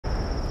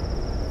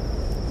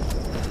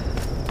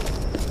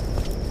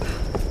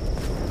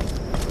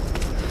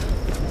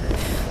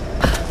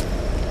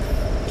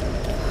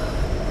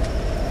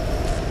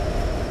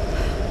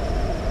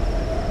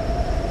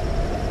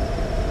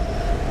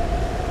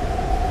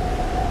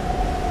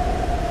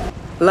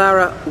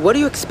Lara, what do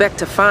you expect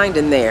to find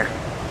in there?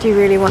 Do you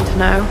really want to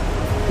know?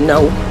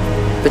 No,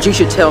 but you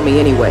should tell me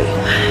anyway.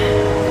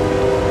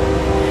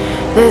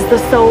 There's the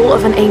soul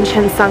of an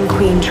ancient Sun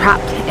Queen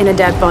trapped in a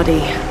dead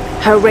body.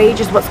 Her rage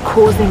is what's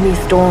causing these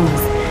storms.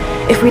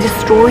 If we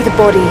destroy the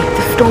body,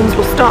 the storms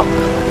will stop.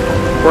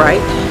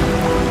 Right.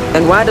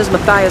 And why does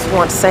Matthias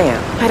want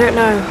Sam? I don't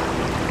know.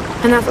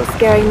 And that's what's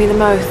scaring me the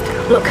most.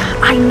 Look,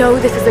 I know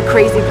this is a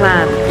crazy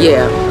plan.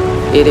 Yeah,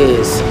 it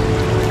is.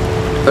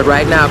 But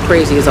right now,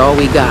 crazy is all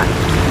we got.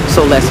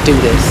 So let's do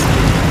this.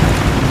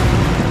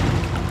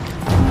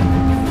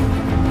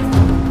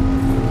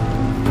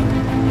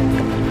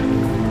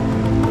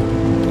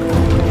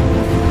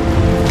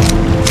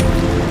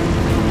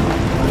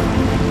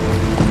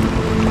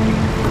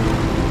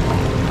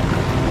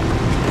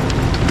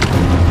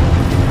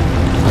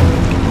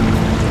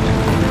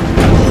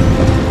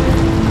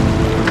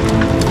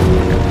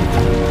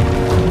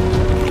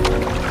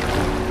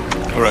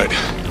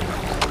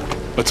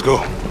 Let's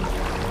go.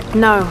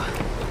 No.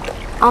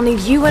 I'll need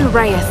you and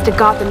Reyes to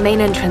guard the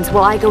main entrance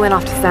while I go in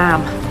after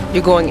Sam.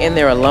 You're going in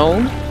there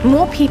alone?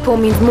 More people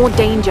means more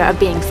danger of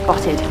being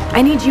spotted.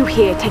 I need you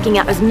here taking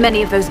out as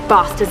many of those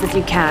bastards as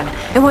you can.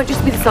 It won't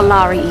just be the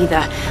Solari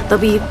either. There'll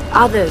be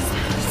others.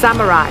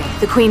 Samurai,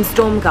 the Queen's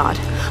Storm Guard.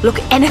 Look,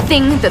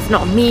 anything that's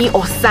not me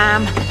or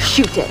Sam,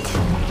 shoot it.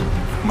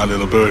 My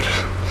little bird.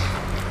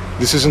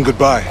 This isn't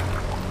goodbye.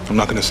 I'm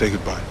not gonna say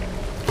goodbye.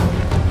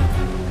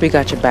 We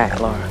got your back,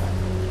 Lara.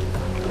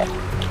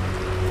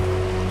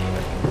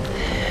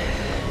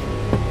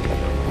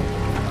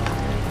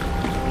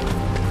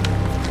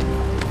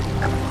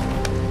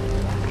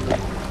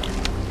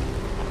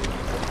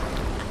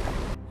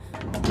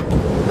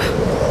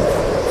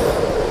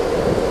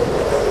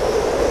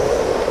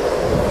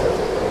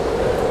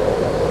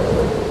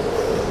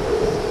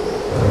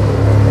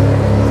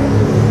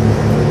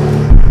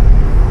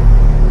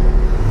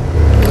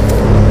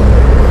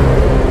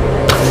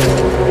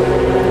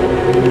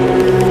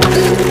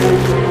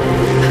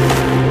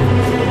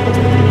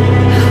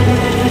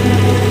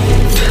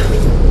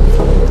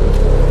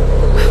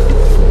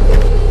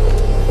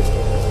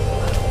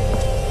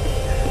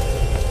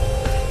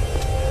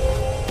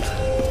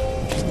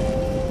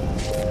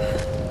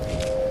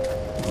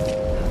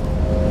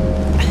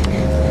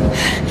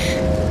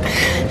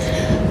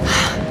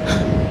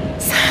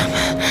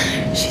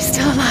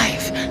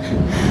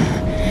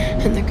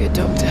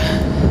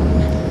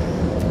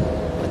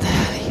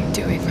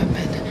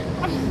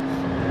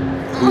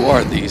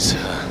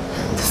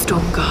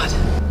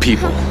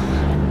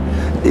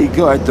 They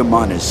guard the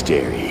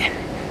monastery.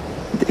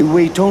 They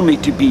wait only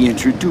to be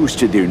introduced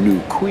to their new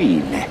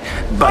queen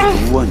by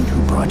the one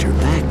who brought her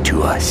back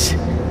to us.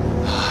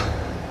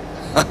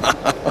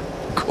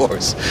 Of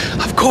course.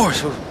 Of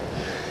course.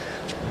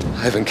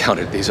 I've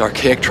encountered these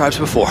archaic tribes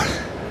before.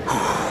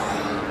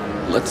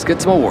 Let's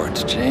get some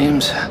awards,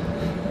 James.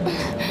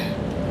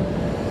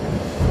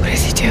 What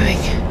is he doing?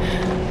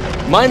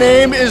 My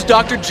name is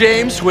Dr.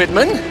 James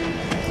Whitman.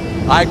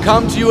 I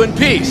come to you in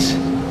peace.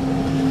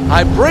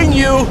 I bring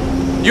you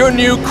your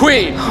new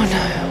queen. Oh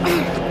no.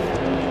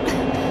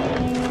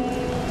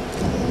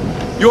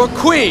 Your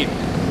queen.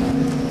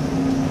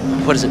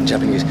 What is it in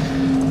Japanese?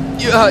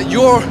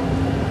 Your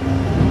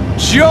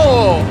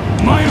Jo.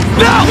 My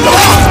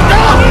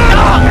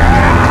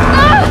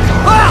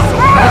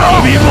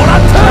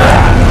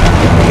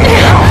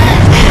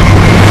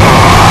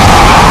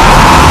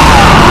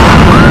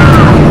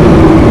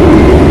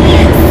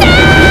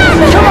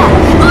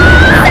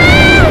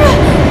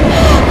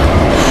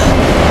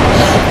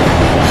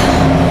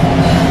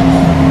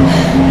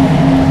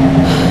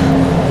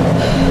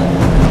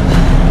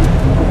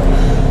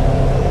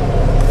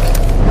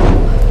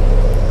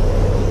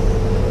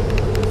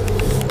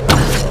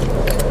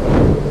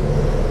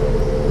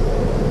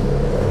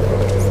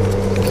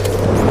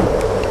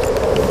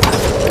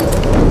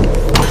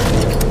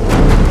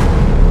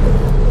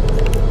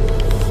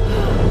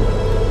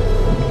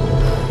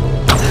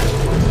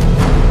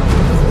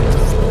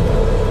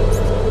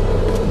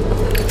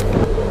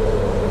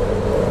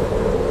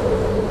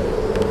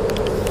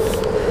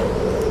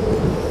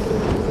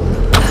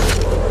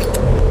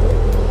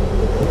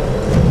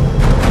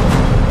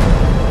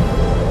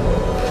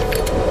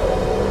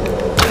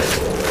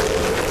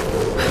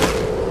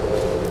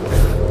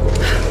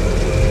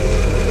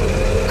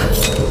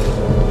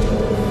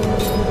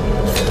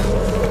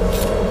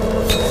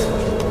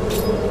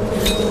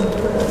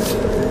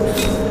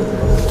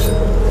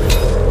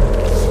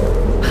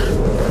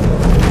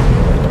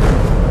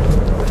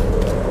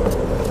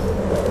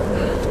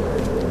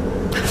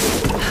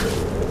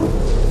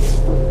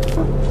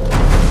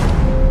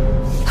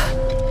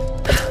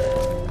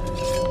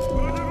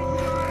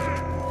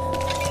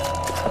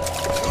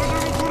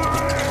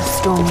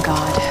Storm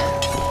Guard.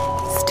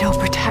 Still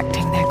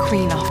protecting their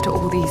queen after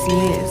all these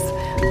years.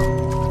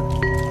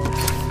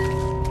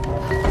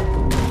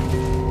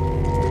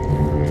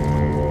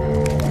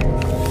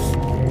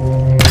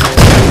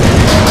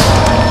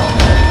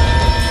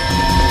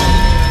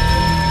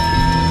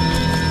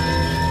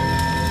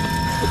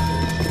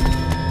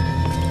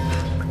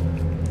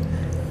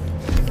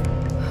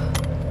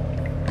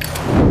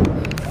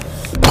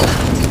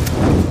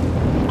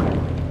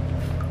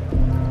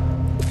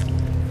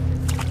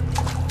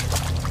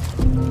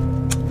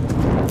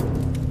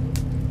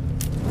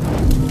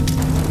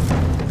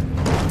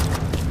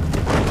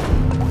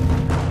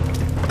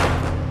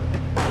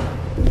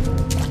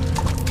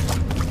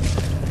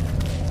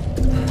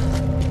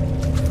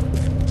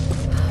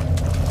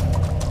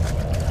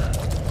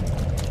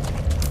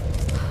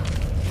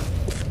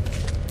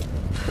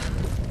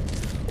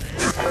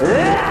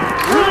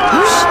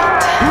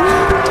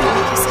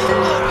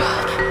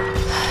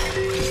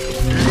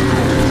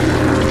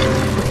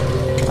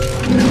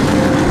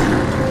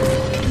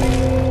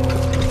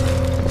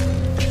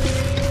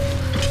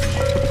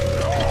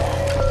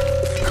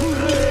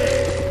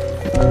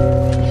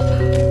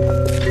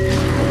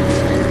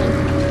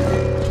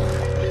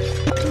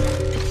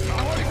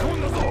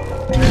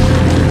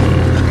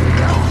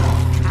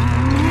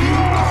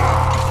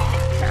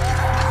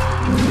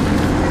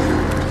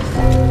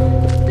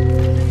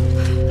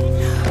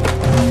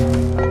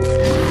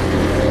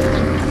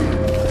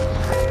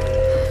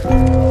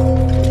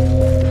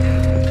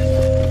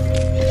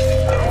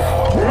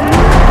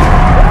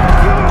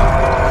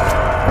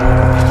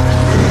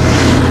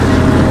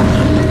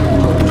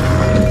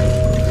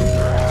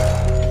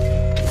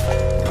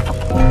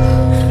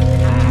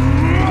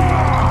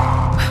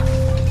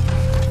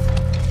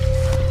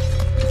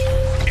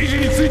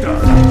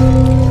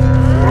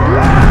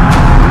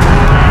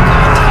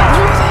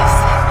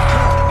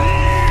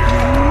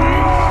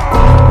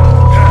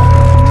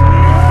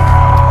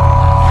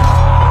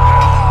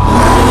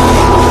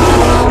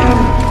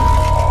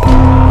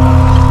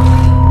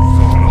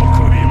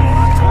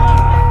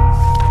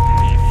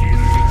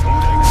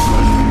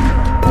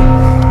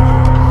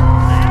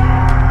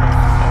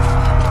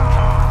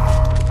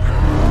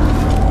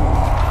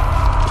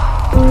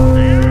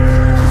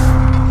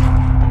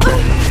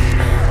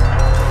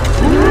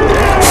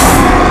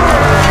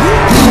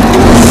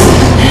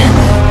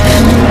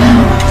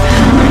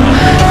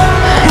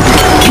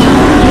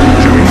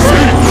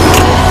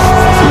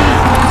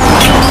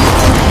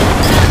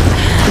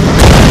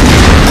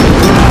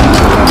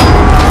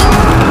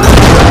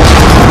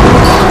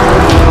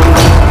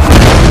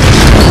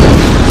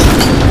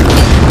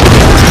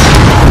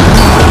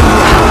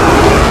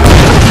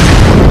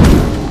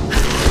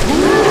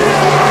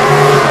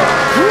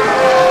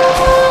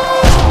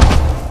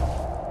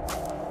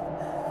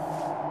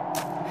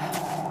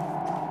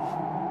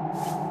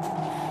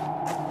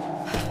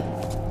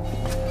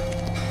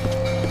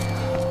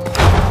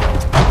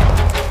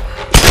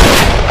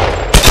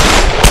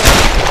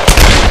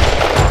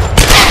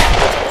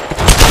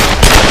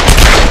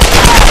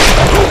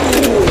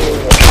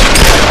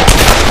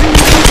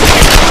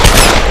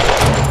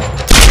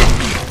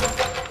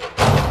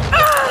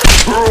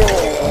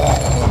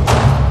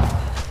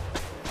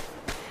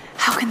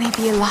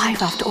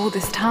 alive after all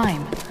this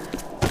time?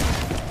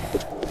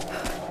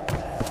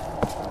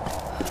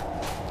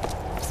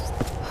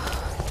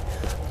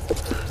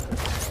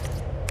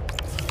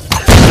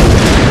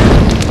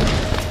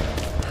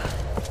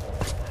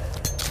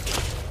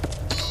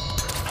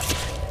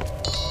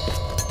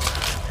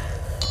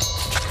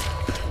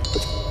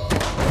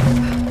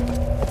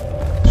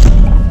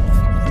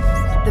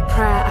 The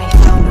prayer I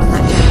found on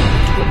that day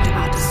talked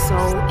about a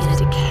soul in a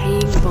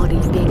decaying body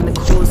being the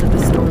cause of the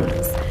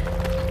storms.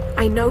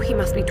 I know he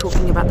must be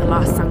talking about the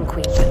last Sun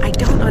Queen, but I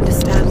don't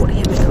understand what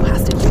Himiko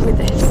has to do with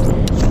this.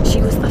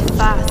 She was the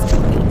first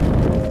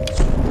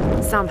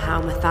queen.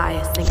 Somehow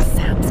Matthias thinks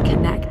Sam's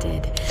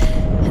connected,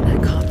 and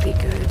that can't be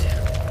good.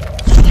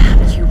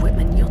 Damn you,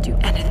 Whitman, you'll do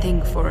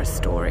anything for a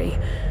story.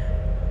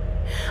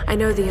 I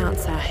know the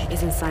answer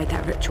is inside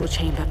that ritual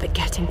chamber, but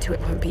getting to it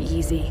won't be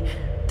easy.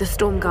 The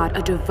Stormguard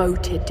are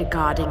devoted to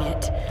guarding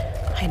it.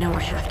 I know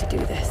I have to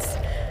do this,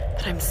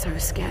 but I'm so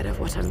scared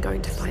of what I'm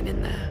going to find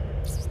in there.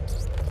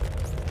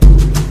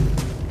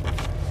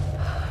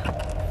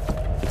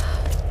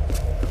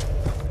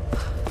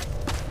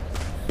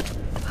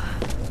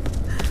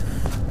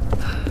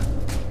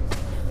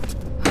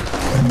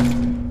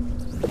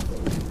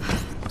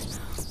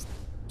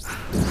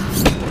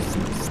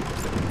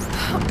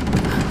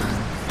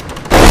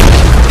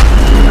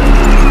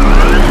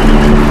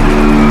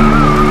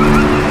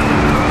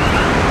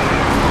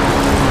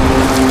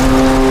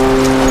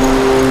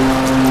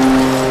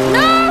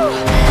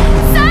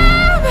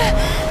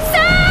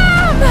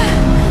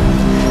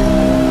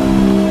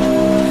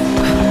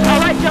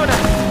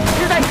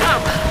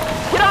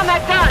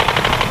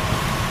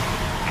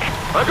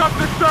 I got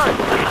this side!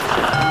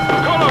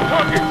 Call up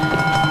Porky!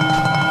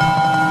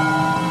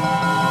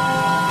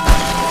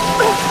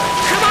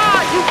 Come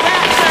on, you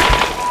bastard!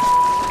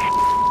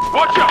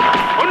 Watch out!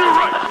 On your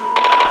right!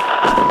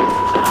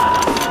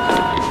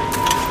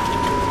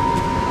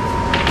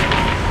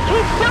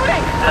 Keep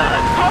shooting!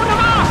 Hold them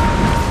off!